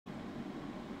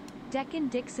Deccan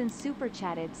Dixon super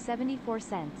chatted 74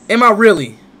 cents. Am I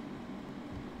really?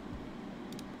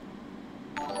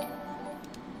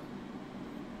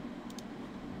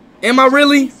 Am I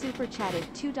really? Super chatted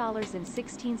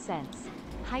 $2.16.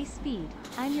 High Speed,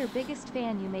 I'm your biggest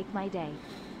fan. You make my day.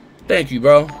 Thank you,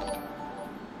 bro.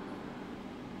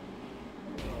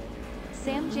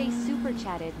 Sam J super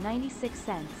chatted 96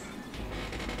 cents.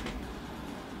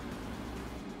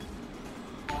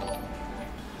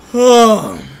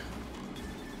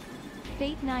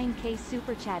 Fate 9K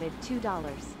super chatted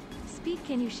 $2. Speed,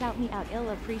 can you shout me out? I'll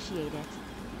appreciate it.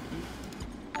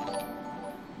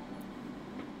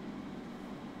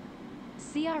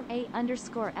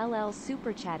 CRA_LL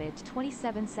super chatted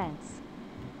 27 cents.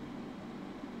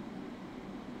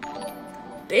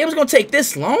 Damn, it's gonna take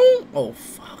this long? Oh,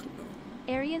 fuck.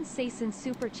 Arian Sason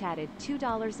super chatted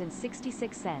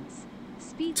 $2.66.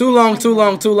 Speed. Too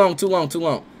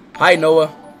long. Hi,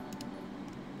 Noah.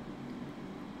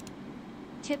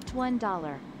 Tipped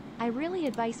 $1. I really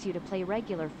advise you to play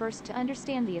regular first to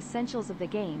understand the essentials of the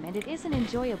game, and it isn't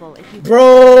enjoyable if you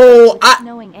not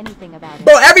knowing anything about it.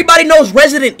 Bro, everybody knows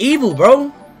Resident Evil,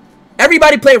 bro.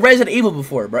 Everybody played Resident Evil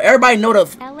before, bro. Everybody know the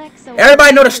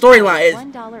storyline.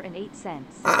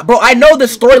 $1.08. Bro, I know the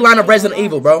storyline of Resident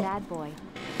Evil, bro.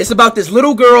 It's about this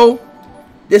little girl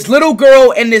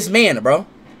and this man, bro.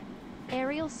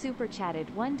 Ariel super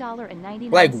chatted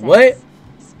 $1.99. Like what?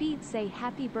 Speed say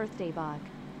happy birthday, Bog.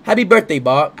 Happy birthday,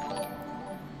 Bob.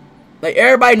 Like,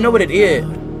 everybody know what it is.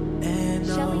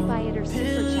 Shelly Bioder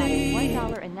super chatted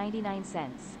 $1.99.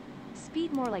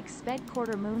 Speed more like sped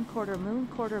quarter moon.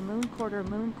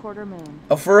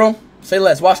 Oh, for real? Say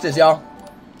less. Watch this, y'all.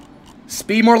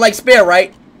 Speed more like spare,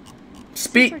 right?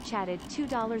 Speed. Super chatted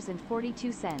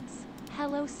 $2.42.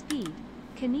 Hello, Speed.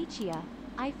 Konnichiwa.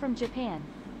 I from Japan.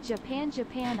 Japan,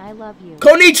 I love you.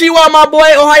 Konnichiwa, my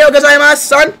boy. Ohio gozaimasu,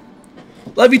 son.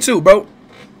 Love you too, bro.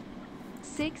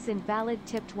 6 invalid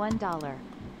tipped $1.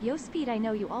 Yo, Speed, I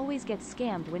know you always get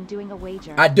scammed when doing a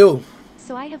wager. I do.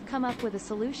 So I have come up with a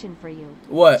solution for you.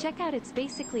 What? Check out, it's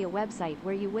basically a website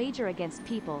where you wager against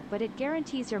people, but it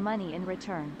guarantees your money in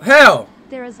return. Hell.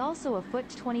 There is also a Foot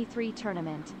 23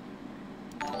 tournament.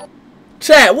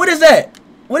 Chat, what is that?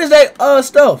 What is that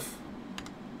stuff?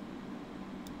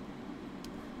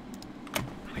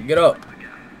 Get up.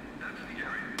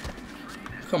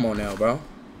 Come on now, bro.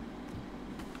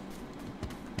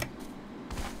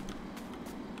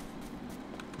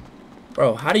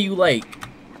 Bro, how do you like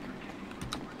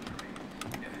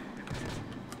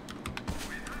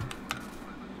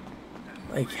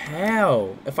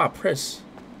how? If I press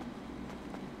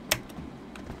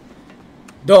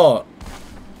dog,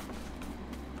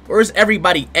 where's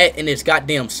everybody at in this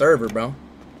goddamn server, bro?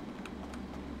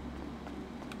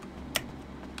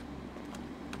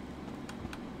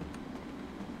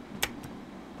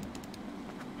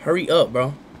 Hurry up,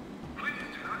 bro.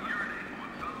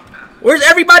 Where's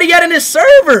everybody at in this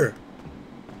server?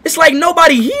 It's like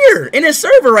nobody here in this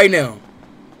server right now.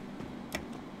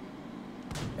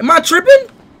 Am I tripping?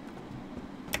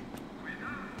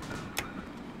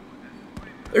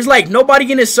 There's like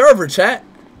nobody in this server, chat.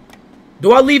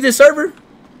 Do I leave this server?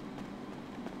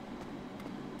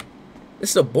 This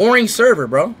is a boring server,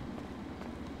 bro.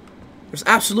 There's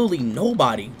absolutely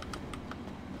nobody.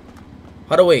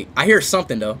 Hold on, wait. I hear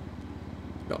something, though.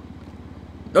 No.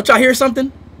 Don't y'all hear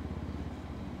something?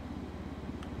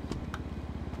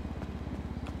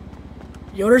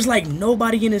 Yo, there's like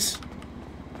nobody in this.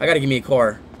 I gotta give me a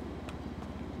car.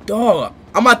 Dog,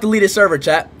 I'm about to leave this server,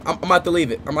 chat. I'm about to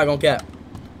leave it. I'm not gonna cap.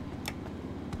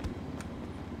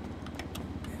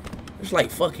 There's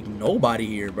like fucking nobody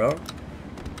here, bro.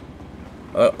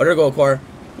 There go a car.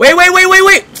 Wait.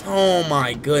 Oh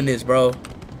my goodness, bro.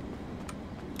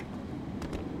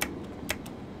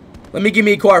 Let me give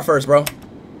me a car first, bro.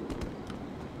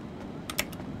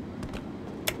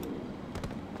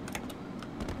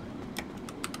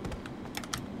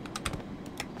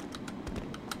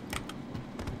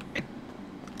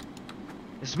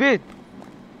 Speed.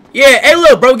 Yeah, hey,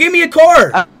 look, bro, give me a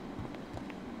car.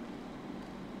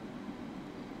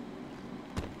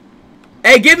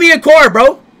 Hey, give me a car,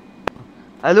 bro.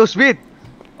 Hello, Speed.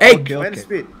 Hey, okay.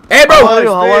 Speed. Hey, bro.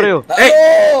 How are you?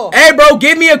 Hey, bro,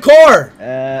 give me a car.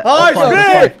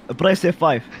 F5. Press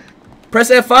F5. Press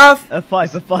F5?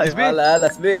 F5. Hola,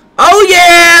 that's me. Oh,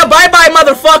 yeah. Bye-bye,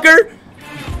 motherfucker.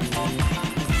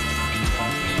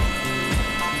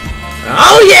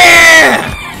 Oh,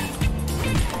 yeah.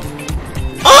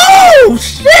 Oh,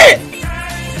 shit.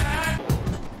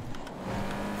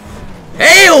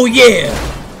 Hell yeah.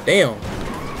 Damn.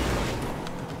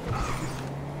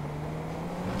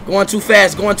 Going too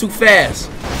fast.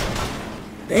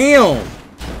 Damn.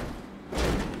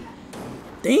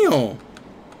 Damn.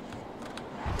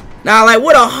 Nah, like,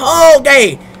 what a whole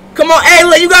day. Come on, hey,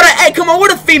 look, you gotta, hey, come on, where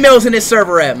the females in this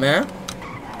server at, man?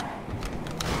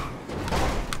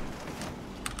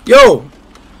 Yo.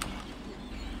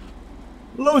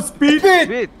 Hello, Speed.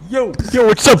 Speed. Yo,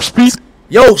 what's up, Speed?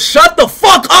 Yo, shut the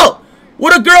fuck up.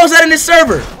 Where the girls at in this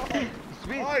server? Speed.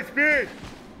 Hi, Speed.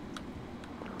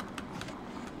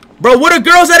 Bro, where the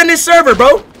girls at in this server,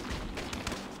 bro?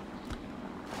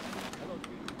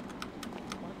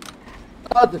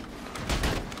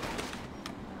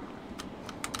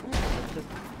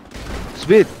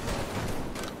 Speed.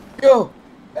 Yo.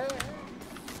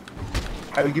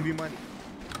 I will give you money.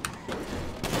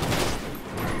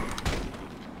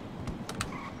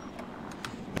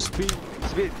 Speed.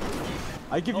 Speed.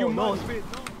 I give you money. Speed.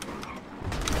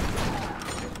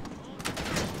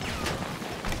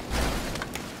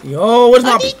 Yo, what's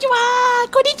my...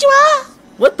 Konnichiwa.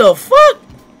 What the fuck?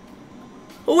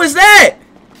 Who is that?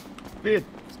 Speed.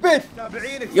 Speed.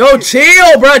 Yo,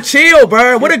 chill, bro. Chill,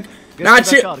 bro. What a... Nah,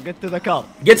 chill. Get to the car.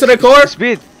 Get to the car?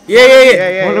 Speed.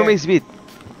 Yeah. Follow me, Speed.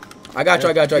 I got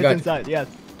you. Get inside, yes.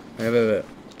 Wait.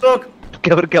 Look.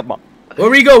 Come on. Where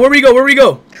we go? Go. Wait,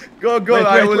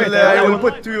 I wait. will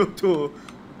put to you too.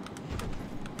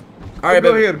 Alright,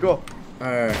 Go baby. here. Go.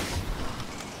 Alright.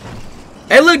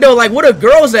 Hey, look, though, like, where the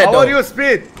girls at, How though? are you,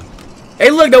 Speed? Hey,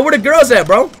 look, though, where the girls at,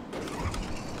 bro?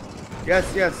 Yes.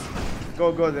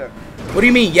 Go there. What do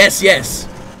you mean, yes?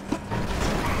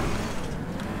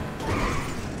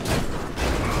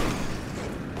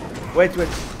 Wait.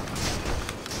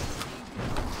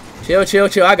 Chill.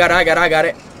 I got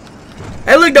it.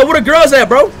 Hey, look, though, where the girls at,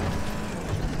 bro?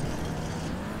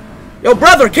 Yo,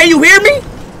 brother, can you hear me?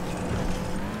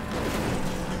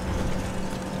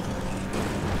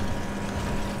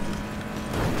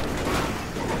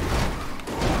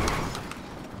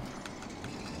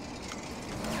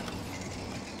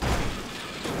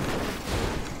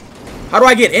 How do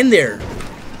I get in there?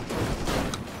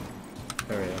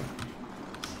 There we go.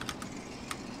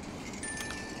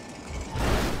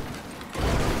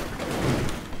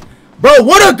 Bro,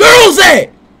 where the girls at?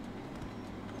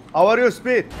 How are you,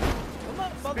 Speed?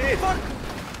 Speed.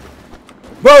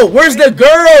 Bro, where's the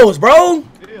girls, bro?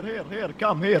 Here.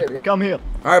 Come here.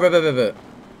 Alright, bet.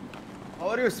 How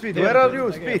are you, Speed? Where are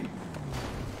you, Speed?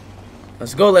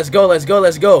 Let's go. Let's go.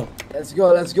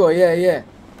 Yeah.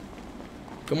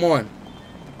 Come on.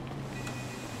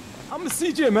 I'm a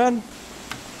CJ, man.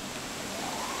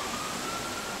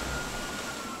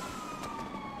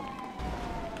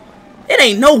 It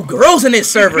ain't no girls in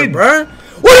this server, bruh.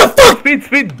 What the fuck?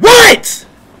 Speed. What?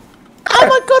 Oh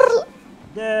my god.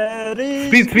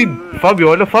 Speed.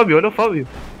 Fabio.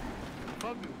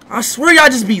 I swear y'all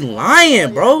just be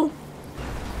lying, bro.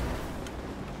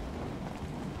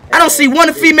 I don't see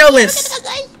one female in.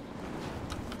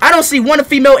 I don't see one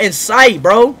female in sight,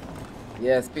 bro.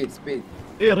 Yeah, Speed.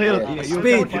 Here.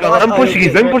 Speed. I'm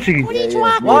Portuguese. Why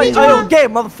are you gay,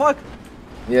 motherfucker?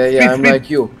 Yeah, I'm like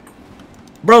you.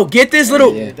 Bro, get this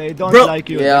little. Yeah. They don't Bro. like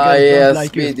you. Yeah,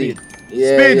 Like you, Speedy. Speed.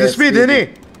 Yeah, Speed,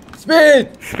 innit? Speed.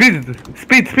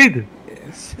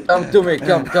 Come to me,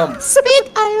 come.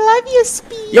 Speed, I love you,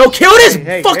 Speed. Yo, kill this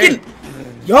Hey, fucking.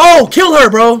 Yo, kill her,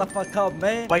 bro. Fuck up,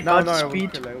 man. No,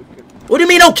 Speed. What do you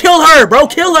mean? Don't kill her, bro.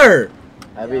 Kill her.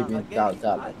 Habibi, تعال.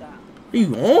 What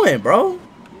you on, bro?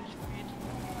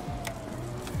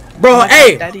 Bro,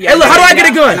 hey, look, how do I get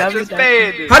a gun? How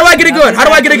do I get a gun?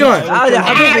 تعال يا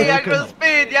حبيبي.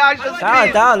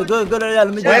 تعال قول يا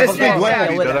رجال. Where is Speed?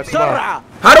 بسرعة.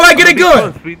 How do I get a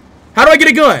gun?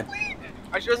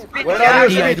 Where are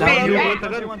you, Speed?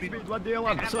 What do you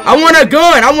want? I want a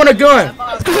gun.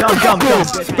 Come.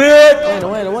 Speed.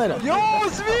 وين?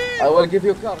 I will give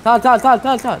you car.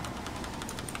 تعال.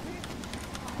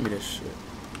 Give me this shit.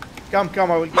 Come,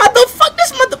 I will give How the fuck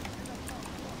this mother?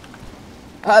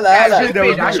 هلا.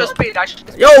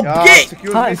 Yo, get.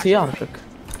 هاي سيارتك.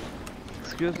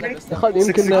 خلي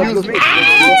يمكن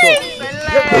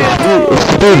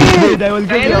Speed, I will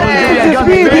give you a gun.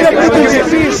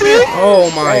 Oh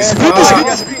my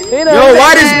god. Yo,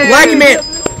 why this black man?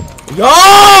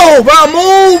 Yo, bro,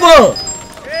 move.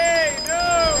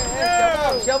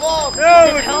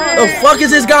 The fuck is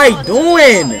this guy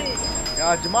doing?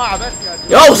 يا جماعة بس يا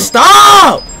جماعة. Yo,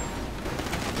 stop.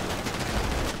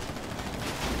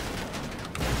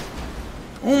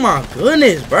 Oh my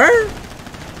goodness, bro.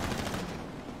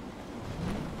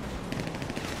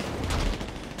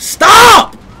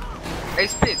 Stop! Hey,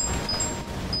 Speed.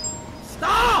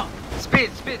 Stop! Speed.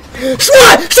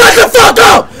 Shut the fuck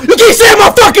up! You keep saying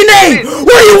my fucking name!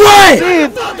 What do you want?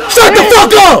 Shut the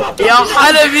fuck up! يا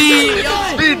حلبي.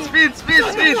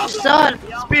 Speed. son.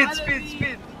 Speed.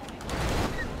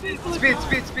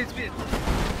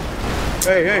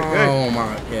 Hey. Oh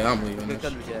my, yeah, I'm leaving this.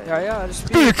 Yeah, just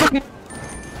speed.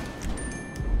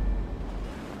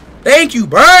 Thank you,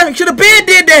 bro. You should have been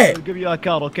did that. I'll give you a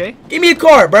car, okay? Give me a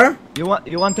card, bro. You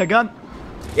want a gun?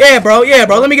 Yeah, bro.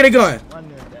 Let me get a gun. 1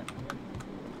 minute.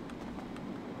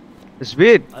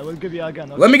 Speed. I will give you a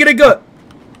gun. Okay? Let me get a gun.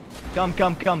 Come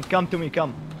to me,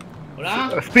 come.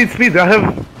 Speed, I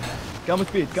have. Come,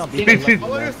 Speed, come. Speed.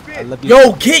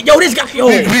 Yo, kid, this guy, yo.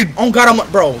 Speed. Oh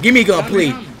God, bro. Give me a gun,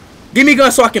 please. Give me a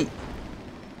gun so I can.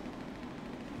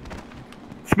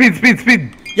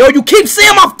 Speed. Yo, you keep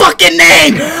saying my fucking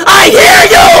name. I hear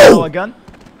A you. gun?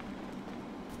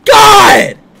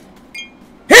 God.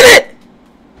 Hit it.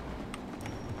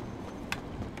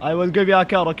 I will give you a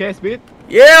car, okay, Speed?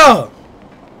 Yeah.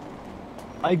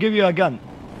 I give you a gun.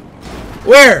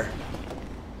 Where?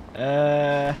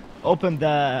 Open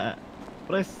the...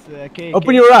 Press K.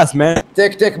 Open your ass, man.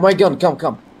 Take my gun.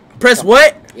 Come. Press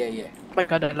what? Yeah. Oh my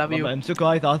god, I love you.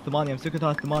 امسكوا هاي 8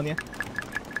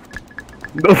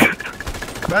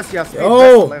 بس يا سعيد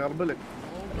Yo. الله يغربلك.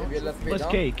 Press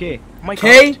K. K?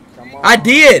 I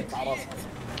did.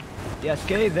 Yes,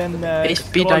 K, then Hey,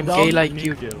 Speed, scroll I'm down. gay like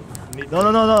you.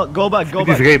 No, go back. Speed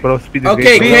is gay, bro. Speed is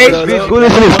Okay, gay. K.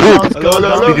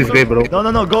 Speed is gay, bro.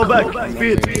 No, go back.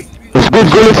 Speed.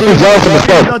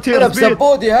 Not here, هلا Speed.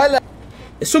 بسبودي هلا.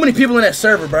 There's so many people in that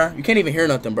server, bro. You can't even hear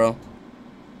nothing, bro.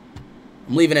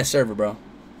 I'm leaving that server, bro.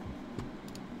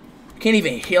 You can't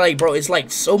even hear, like, bro. It's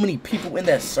like so many people in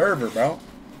that server, bro.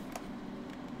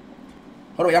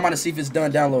 Hold on, I'm gonna see if it's done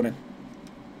downloading.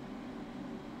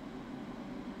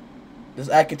 This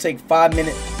act can take 5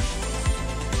 minutes.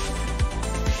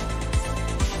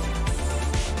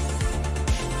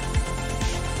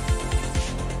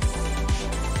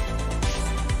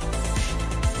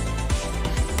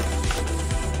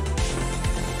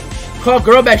 Call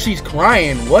girl back, she's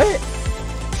crying. What?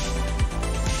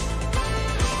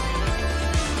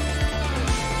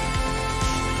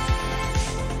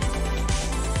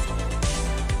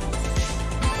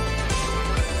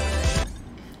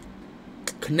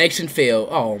 Connection failed.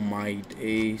 Oh my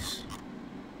days.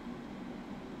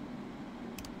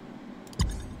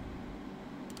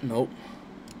 Nope.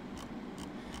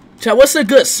 Chat, what's a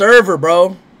good server,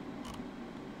 bro?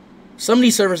 Some of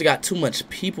these servers got too much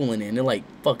people in it and it like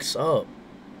fucks up.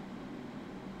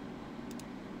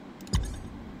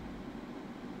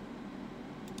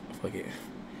 Fuck it.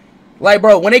 Like,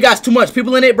 bro, when they got too much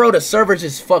people in it, bro, the server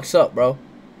just fucks up, bro.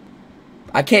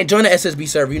 I can't join the SSB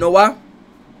server. You know why?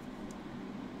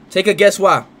 Take a guess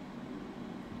why.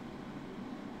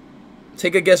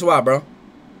 Take a guess why, bro.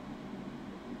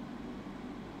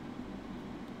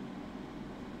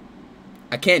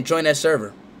 I can't join that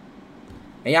server.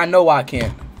 And y'all know why I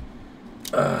can't.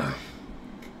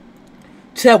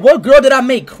 Chad, what girl did I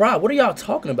make cry? What are y'all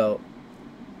talking about?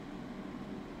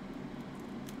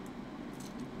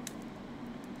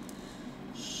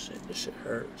 Shit, this shit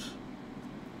hurts.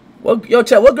 What, yo,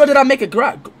 Chad, what girl did I make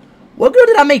cry? What girl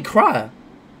did I make cry?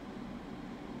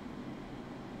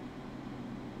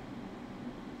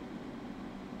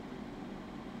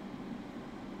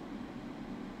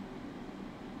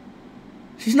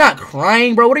 She's not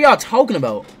crying, bro. What are y'all talking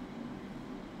about?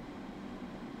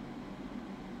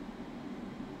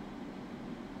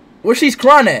 Where she's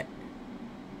crying at?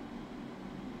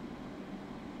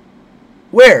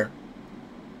 Where?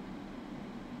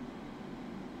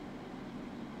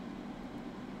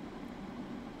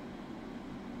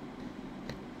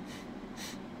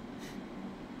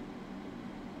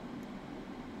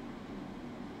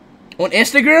 On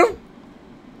Instagram?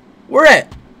 Where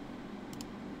at?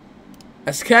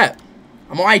 That's cap.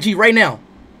 I'm on IG right now.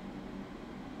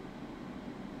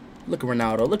 Look at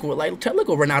Ronaldo. Look what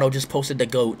Ronaldo just posted. The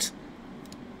GOAT.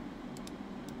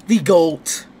 The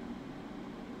GOAT.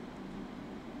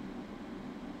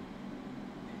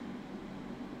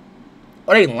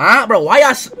 Oh, they lying, bro. Why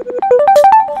y'all?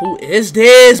 Who is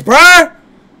this, bruh?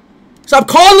 Stop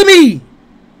calling me.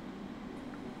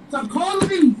 Stop calling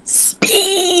me.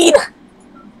 Speed.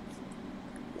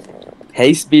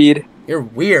 Hey, Speed. You're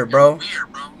weird, bro.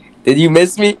 Did you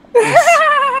miss me?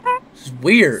 It's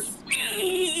weird.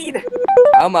 Speed.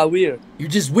 How am I weird? You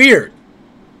just weird.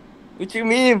 What you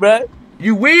mean, bruh?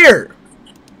 You weird.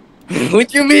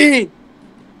 What you mean?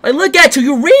 Like, look at you.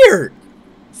 You weird.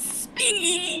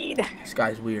 Speed. This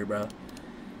guy's weird, bro.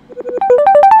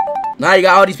 Now you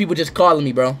got all these people just calling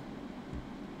me, bro.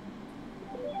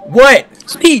 What?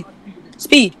 Speed.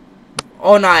 Speed.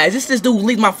 Oh, nah. Is this dude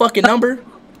leave my fucking number?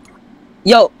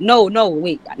 Yo, no,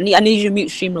 wait. I need you to mute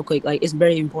stream real quick. Like, it's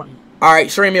very important. All right,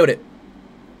 stream mute it.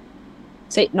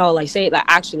 Say no, like say it like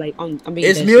actually like I'm being.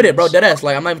 It's dead muted, bro. serious. Deadass.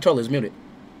 Like I'm not even trolling. It's muted.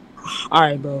 All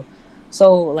right, bro.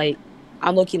 So like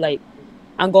I'm looking like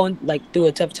I'm going like through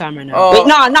a tough time right now. Wait,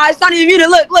 nah, it's not even muted.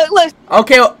 Look.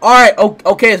 Okay, all right.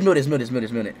 Okay, it's muted.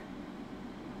 It's muted.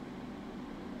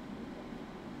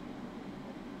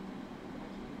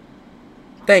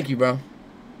 Thank you, bro.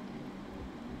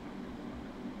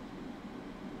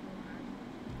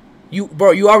 You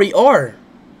already are.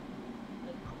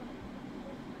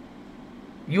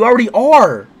 You already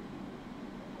are.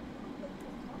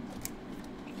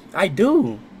 I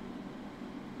do.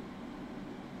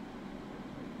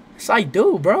 Yes, I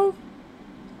do, bro.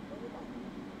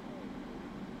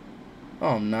 Oh,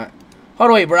 I'm not.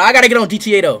 Hold on, wait, bro. I gotta get on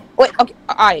GTA though. Wait, okay,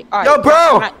 all right. Yo,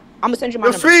 bro. I'm gonna send you my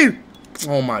number. Speed.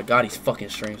 Oh my God, he's fucking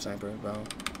stream sniper, bro.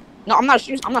 No, I'm not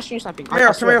stream sniping. Come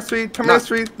here, Speed. Come here,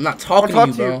 Speed. I'm not talking to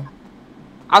you, bro.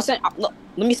 I'll send. Look,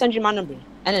 let me send you my number,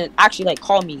 and then actually like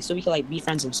call me so we can like be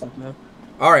friends and stuff, man.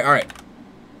 All right.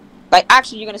 Like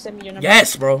actually, you're gonna send me your number?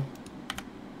 Yes, bro.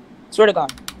 Swear to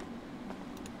God.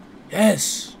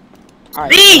 Yes. All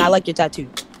right. And I like your tattoo.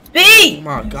 Oh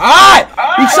my God!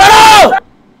 You shut up!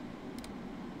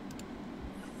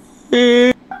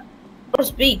 Bro,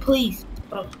 Speed, please.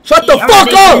 Bro, Shut the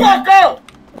fuck up!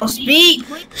 Bro, Speed,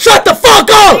 please. Shut the fuck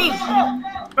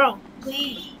up! Bro,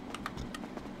 please.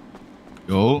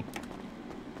 Yo.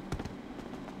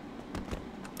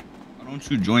 Why don't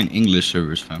you join English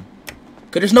servers, fam?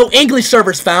 Cause there's no English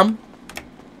servers, fam.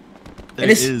 There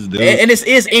And this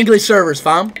is English servers,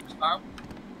 fam.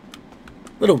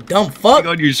 Little dumb fuck.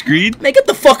 On your screen? Man, get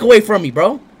the fuck away from me,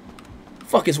 bro.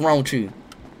 Fuck is wrong with you?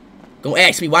 Don't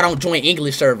ask me why I don't join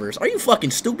English servers. Are you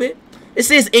fucking stupid? This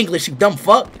is English, you dumb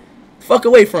fuck. Fuck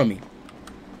away from me.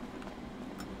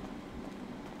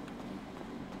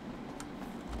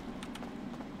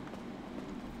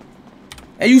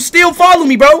 And you still follow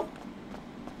me, bro.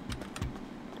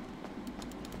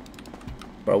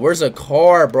 Bro, where's a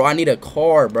car, bro? I need a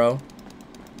car, bro.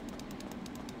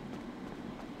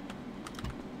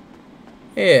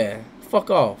 Yeah, fuck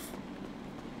off.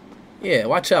 Yeah,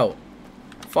 watch out.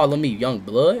 Follow me, young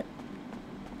blood.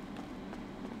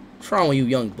 What's wrong with you,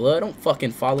 young blood? Don't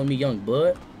fucking follow me, young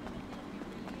blood.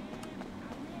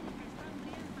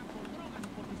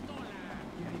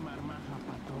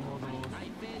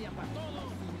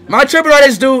 My tripping on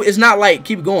this dude is not like,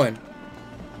 keep going.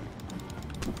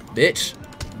 Bitch.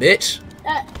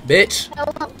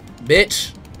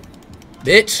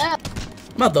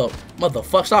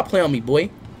 Motherfucker, stop playing on me, boy.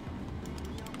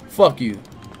 Fuck you.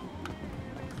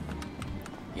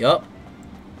 Yup.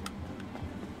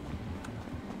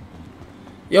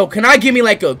 Yo, can I give me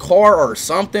like a car or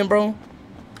something, bro?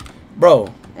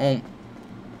 Bro,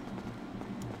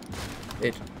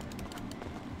 bitch.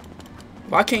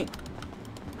 Why can't...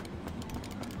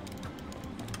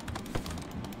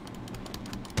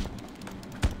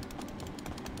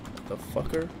 The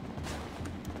fucker?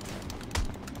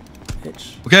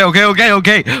 Bitch.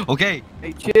 Okay.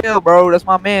 Hey, chill, bro. That's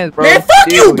my man's, bro. Man, fuck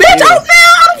you, bitch! Out now!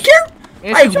 I don't care!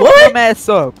 Man, like, shut your what? dumb ass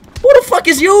up. Who the fuck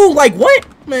is you? Like, what?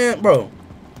 Man, bro.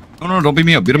 No, don't beat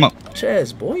me up. Beat him up.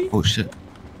 Chaz, boy. Oh, shit.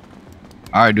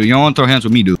 Alright, dude. You don't want to throw hands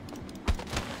with me, dude. The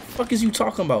fuck is you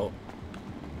talking about?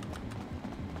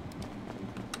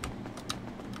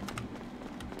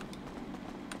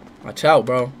 Watch out,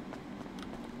 bro.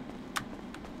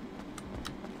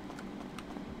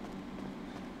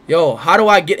 Yo, how do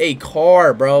I get a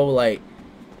car, bro? Like,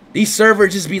 these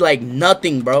servers just be like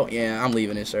nothing, bro. Yeah, I'm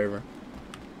leaving this server.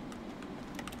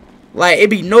 Like, it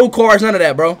be no cars, none of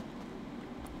that, bro.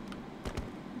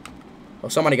 Oh,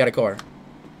 somebody got a car.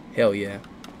 Hell yeah.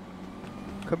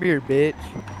 Come here, bitch.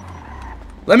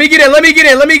 Let me get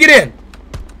in.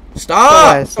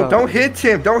 Stop. Oh, don't hit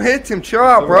him. Don't hit him. Chill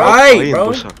out, bro. Right,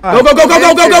 bro.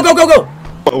 Go.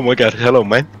 Oh my God. Hello,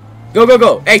 man.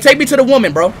 Go. Hey, take me to the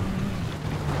woman, bro.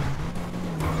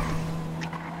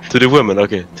 To the women,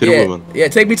 okay. To the women. Yeah,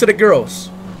 take me to the girls.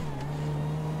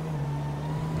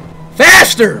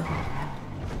 Faster!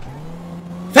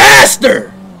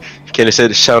 Can you say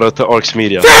the shout out to Arcs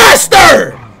Media?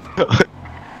 Faster!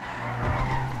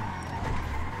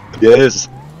 Yes.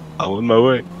 I'm on my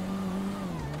way.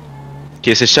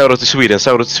 Okay, say shout out to Sweden.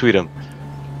 Shout out to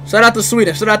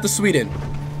Sweden.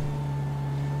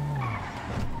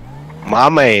 My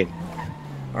man.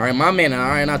 Alright, my man.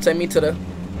 Alright, now take me to the...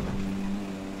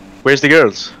 Where's the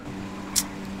girls?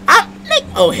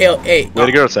 Oh, hell. Hey. Where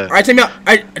the girls at? Alright, take me out.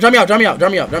 Alright, drop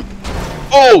me out.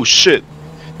 Oh, shit.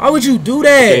 Why would you do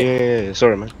that? Yeah.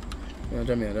 Sorry, man. Yeah,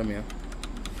 drop me out.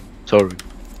 Sorry.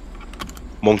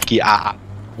 Monkey.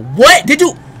 What? Did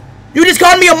you... You just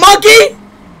called me a monkey?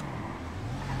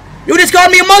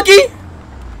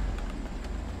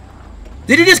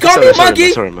 Did you just call me a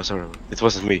monkey? Sorry. It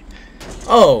wasn't me.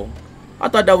 Oh, I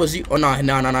thought that was you. Oh no, I ain't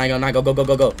gonna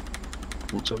go.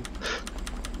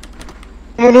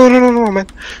 No, man.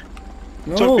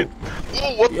 No.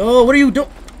 Yo, what are you doing?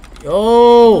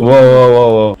 Yo.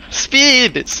 Whoa.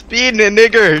 Speed,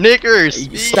 nigger.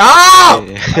 Speed. Stop.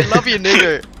 I love you,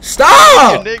 nigger.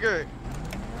 Stop. Nigger.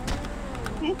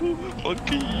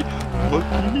 Monkey.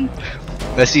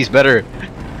 Messi's better.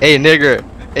 Hey, nigger.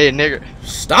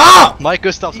 Stop. Mike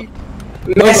Gustafsson.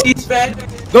 Messi's better.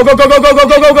 Go.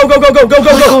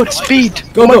 Speed.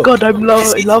 Go, Oh my go. god, I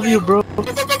love you, bro.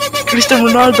 Cristiano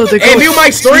Ronaldo, the Hey, goat. mute my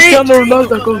stream. Cristiano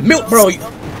Ronaldo, go. Mute, bro.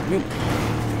 Mute.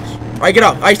 Alright, get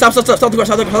out. Alright, stop the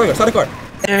car.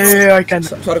 Yeah, I can.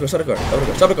 Stop the car.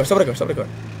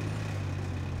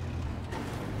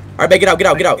 Alright, babe, get out.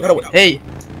 Hey,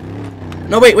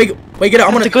 No, wait, get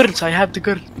out. I have the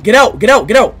goods. Get out.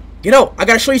 I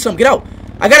gotta show you something. Get out.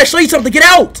 Get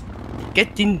out.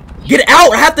 Get in. Get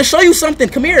out. I have to show you something.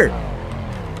 Come here.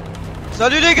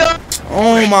 Salut les gars.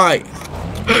 Oh my.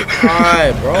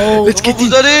 Alright, bro. Let's get in.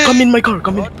 Come in my car,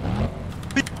 come in.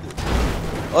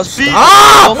 Oh, Speed.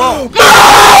 Ah! Move!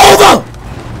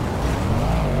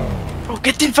 Bro,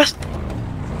 get in fast.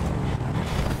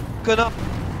 Connard.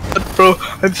 Bro,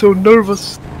 I'm so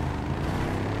nervous.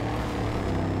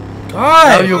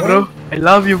 God. I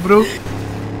love you, bro.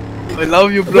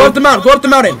 Go up the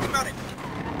mountain.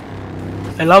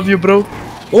 I love you, bro.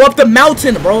 Go up the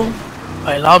mountain, bro.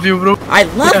 I love you, bro. I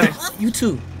love you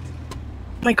too.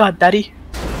 Oh my god, daddy.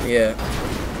 Yeah.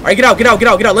 Alright, get out.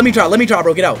 Let me drive,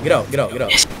 bro. Get out.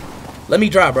 Yes. Let me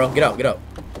drive, bro. Get out.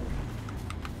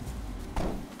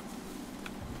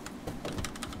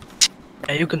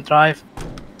 Yeah, you can drive.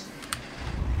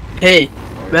 Hey,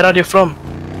 where are you from?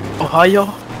 Ohio?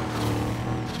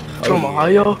 From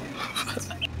Ohio?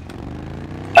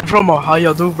 I'm from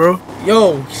Ohio too, bro.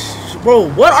 Yo, bro,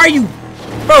 what are you,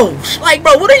 bro?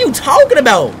 What are you talking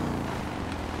about?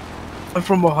 I'm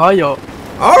from Ohio.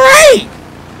 All right.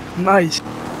 Nice.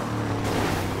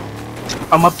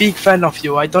 I'm a big fan of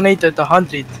you. I donated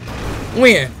 100.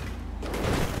 When?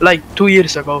 Like 2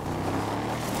 years ago.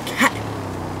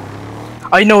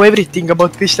 I know everything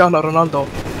about Cristiano Ronaldo.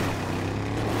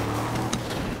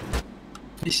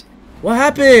 This. What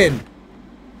happened?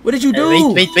 What did you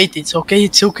do? Wait. It's okay.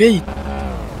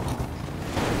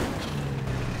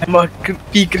 I'm a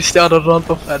big Cristiano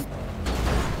Ronaldo fan.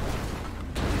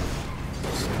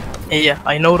 Yeah,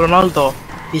 I know Ronaldo.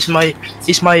 He's my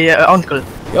uncle.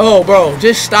 Yo, bro,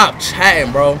 just stop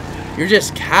chatting, bro. You're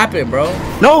just capping, bro.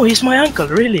 No, he's my uncle,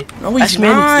 really. No, he's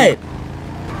not.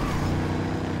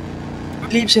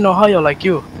 He lives in Ohio like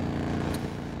you.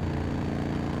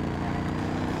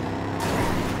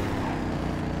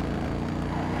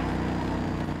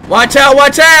 Watch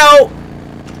out!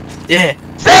 Yeah.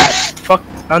 Fuck,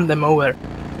 hand them over.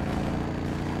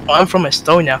 Oh, I'm from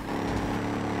Estonia.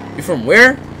 You from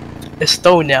where?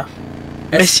 Estonia.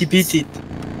 Messi beat it.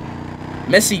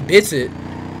 Messi beats it?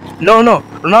 No,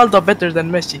 Ronaldo better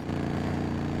than Messi.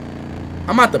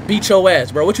 I'm about to beat your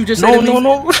ass, bro. What you just said to me?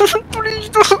 No. Please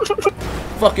don't.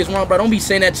 Fuck is wrong, bro? Don't be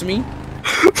saying that to me.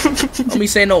 Don't be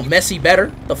saying no Messi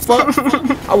better. The fuck?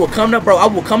 I will come to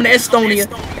Estonia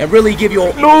and really give you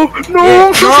a... No.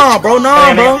 Yeah,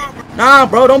 nah,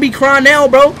 bro. Don't be crying now,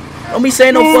 bro. Don't be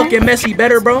saying no fucking Messi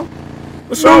better, bro.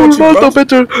 What's wrong with you, bro?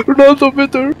 Ronaldo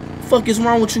better. Fuck is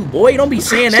wrong with you, boy? Don't be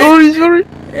saying that. Sorry.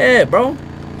 Yeah, bro.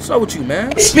 What's up with you,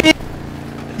 man?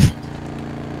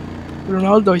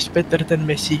 Ronaldo is better than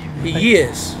Messi. He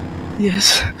is.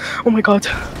 Yes. Oh my god.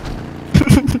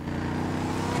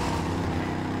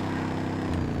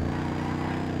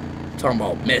 Talking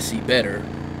about Messi better.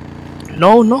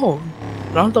 No.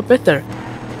 Ronaldo better.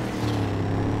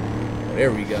 Oh,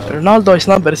 there we go. Ronaldo is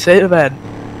number 7.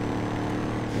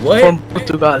 What? From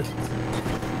Portugal.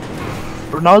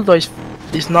 Ronaldo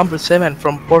is number 7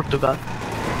 from Portugal.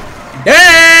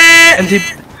 Damn! And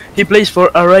he plays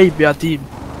for Arabia team.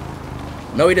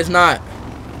 No, he does not.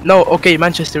 No, okay,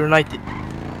 Manchester United.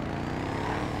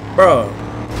 Bro.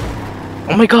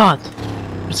 Oh my god.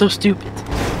 You're so stupid.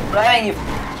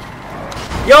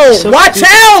 Yo, So watch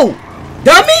stupid. out!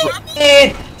 Dummy!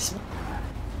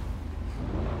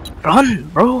 Run,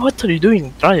 bro, what are you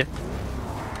doing? Drive.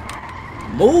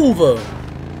 Move.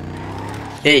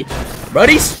 Hey.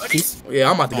 Buddies? Yeah,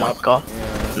 I'm about to Oh go. my god.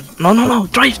 No.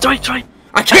 Drive.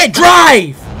 I can't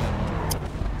drive!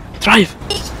 Drive.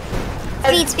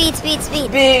 Speed.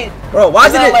 Bro, why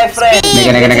is it? my friend.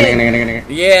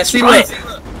 Yeah, see what?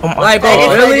 Oh my Like, bro,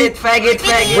 god. really?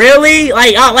 Faggot. Really?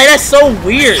 Like that's so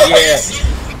weird. Yeah.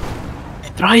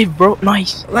 Drive, bro.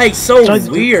 Nice. Like, so Drive.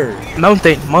 weird.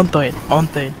 Mountain.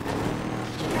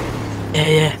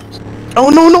 Yeah. Oh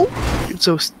no. You're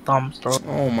so dumb, bro.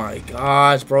 Oh my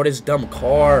gosh, bro, this dumb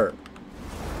car.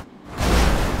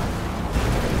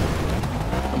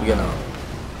 I'm getting out.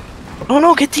 Oh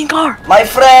no, get in car. My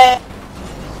friend.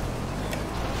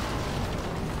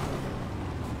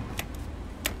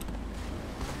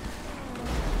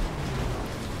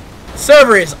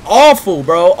 Server is awful,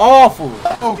 bro. Awful.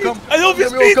 Oh, come. I love you,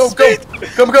 Speed. Come.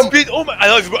 Speed. Oh my, I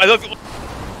love you. I love you.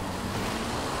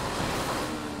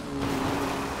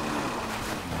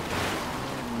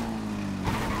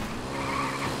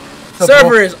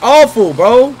 Server is awful,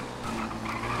 bro.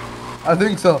 I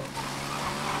think so.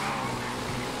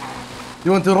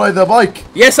 You want to ride the bike?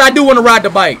 Yes, I do want to ride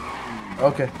the bike.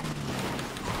 Okay.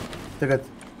 Take it.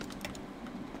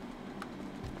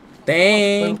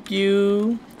 Thank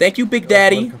you. Thank you, Big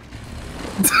Daddy.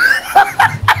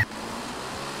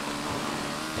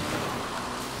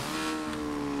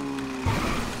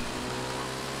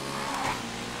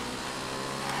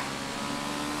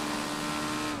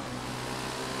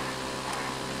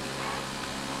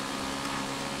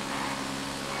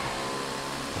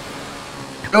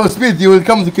 Yo, Speed, you will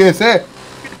come to KSA.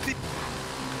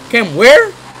 Came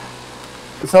where?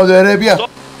 Saudi Arabia.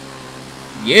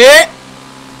 Yeah.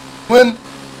 When?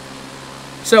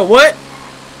 So what?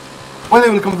 When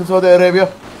you will come to Saudi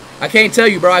Arabia? I can't tell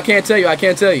you, bro. I can't tell you. I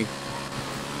can't tell you.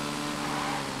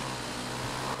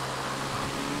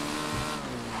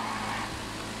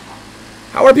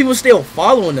 How are people still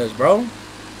following us, bro?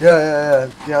 Yeah,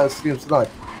 it seems like.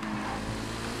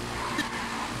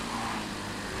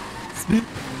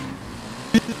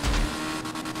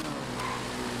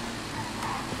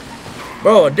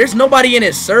 Bro, there's nobody in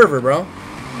his server, bro.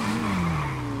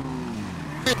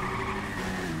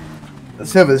 The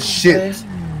server's shit.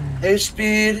 Hey,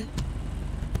 Speed.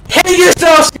 Hang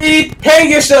yourself, Speed.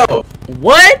 Hang yourself.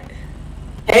 What?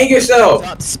 Hang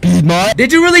yourself. Speed, man.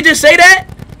 Did you really just say that?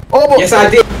 Oh, yes, I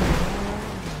did.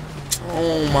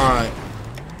 Oh my.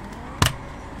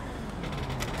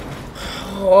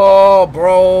 Oh,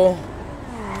 bro.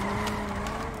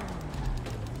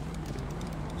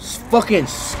 It's fucking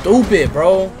stupid,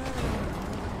 bro.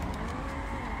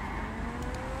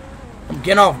 I'm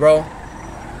getting off, bro.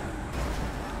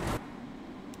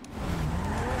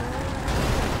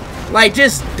 Like,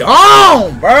 just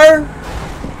dumb, bro.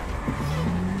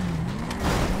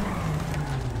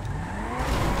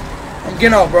 I'm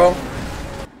getting off, bro.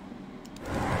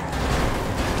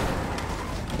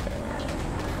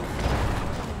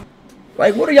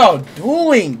 Like, what are y'all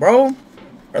doing, bro? Alright,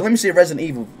 let me see if Resident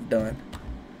Evil done.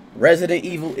 Resident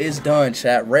Evil is done,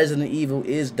 chat. Resident Evil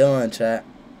is done, chat.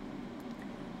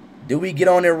 Do we get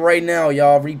on there right now,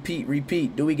 y'all?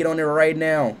 Repeat. Do we get on there right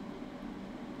now?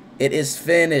 It is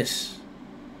finished.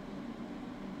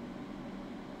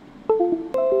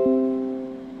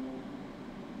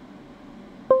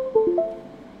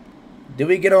 Do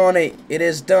we get on it? It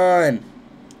is done.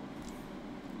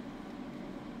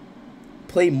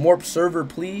 Play Morp server,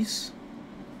 please.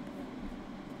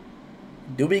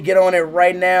 Do we get on it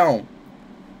right now?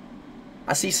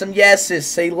 I see some yeses.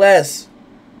 Say less.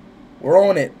 We're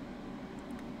on it.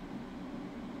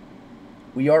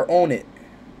 We are on it.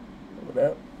 Hold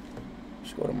up.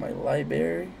 Let's go to my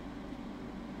library.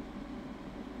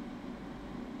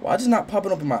 Why is it not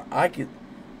popping up in my Oculus?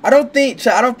 I don't think,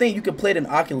 chat. I don't think you can play it in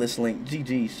Oculus link.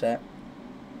 GG, chat.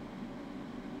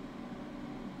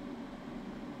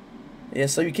 Yeah,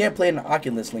 so you can't play it in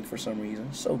Oculus link for some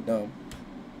reason. So dumb.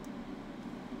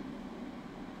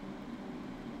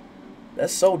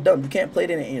 That's so dumb. You can't play it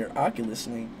in your Oculus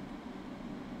link.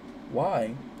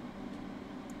 Why?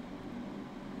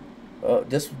 Oh,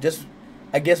 just.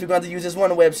 I guess we're going to use this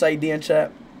one website, then,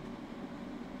 chat.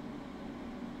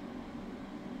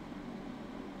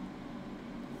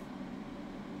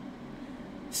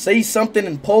 Say something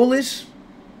in Polish.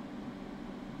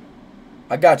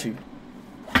 I got you.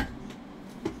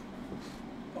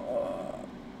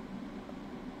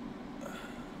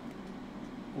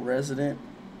 Resident.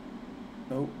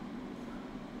 Nope.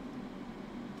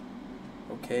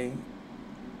 Okay.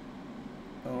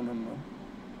 No.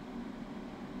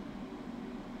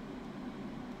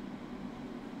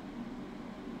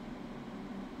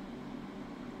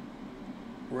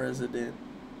 Resident.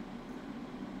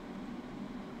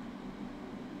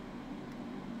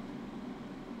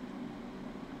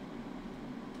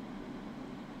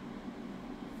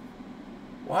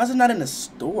 Why is it not in the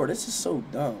store? This is so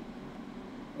dumb.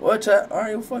 What?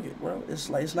 Alright, well, fuck it, bro. It's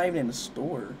like it's not even in the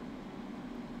store.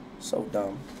 So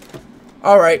dumb.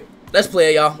 Alright, let's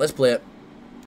play it, y'all. Let's play it.